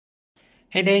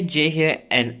Hey there, Jay here,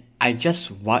 and I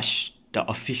just watched the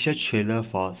official trailer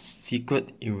for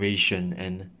Secret Invasion,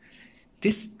 and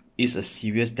this is a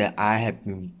series that I have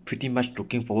been pretty much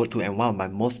looking forward to and one of my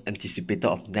most anticipated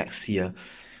of next year.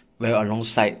 Well,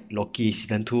 alongside Loki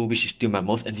Season 2, which is still my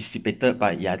most anticipated,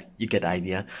 but yeah, you get the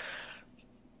idea.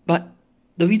 But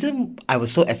the reason I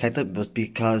was so excited was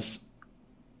because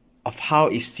of how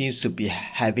it seems to be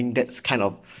having that kind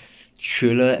of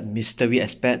thriller and mystery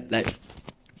aspect, like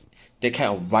that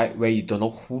kind of vibe where you don't know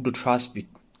who to trust with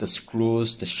the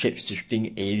screws, the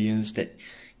shape-shifting aliens that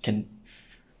can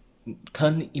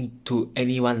turn into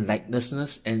anyone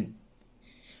likenessness. And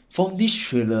from this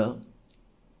thriller,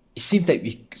 it seems that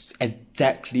it's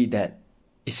exactly that.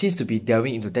 It seems to be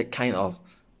delving into that kind of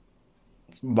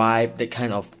vibe, that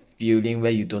kind of feeling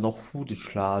where you don't know who to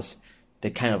trust,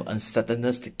 the kind of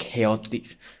uncertainness, the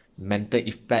chaotic mental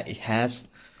effect it has.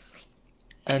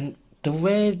 And the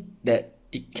way that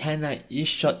it each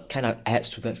shot kind of adds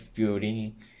to that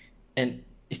feeling, and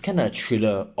it's kind of a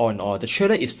thriller all in all. The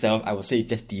trailer itself, I would say, is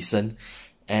just decent,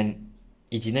 and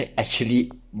it didn't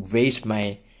actually raise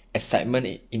my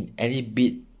excitement in any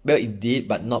bit. Well, it did,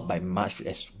 but not by much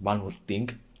as one would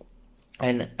think.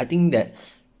 And I think that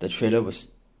the trailer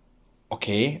was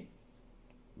okay,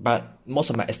 but most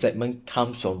of my excitement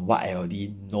comes from what I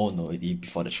already know already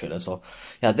before the trailer. So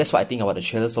yeah, that's what I think about the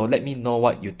trailer. So let me know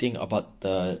what you think about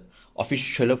the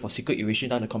official trailer for Secret Invasion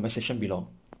down in the comment section below.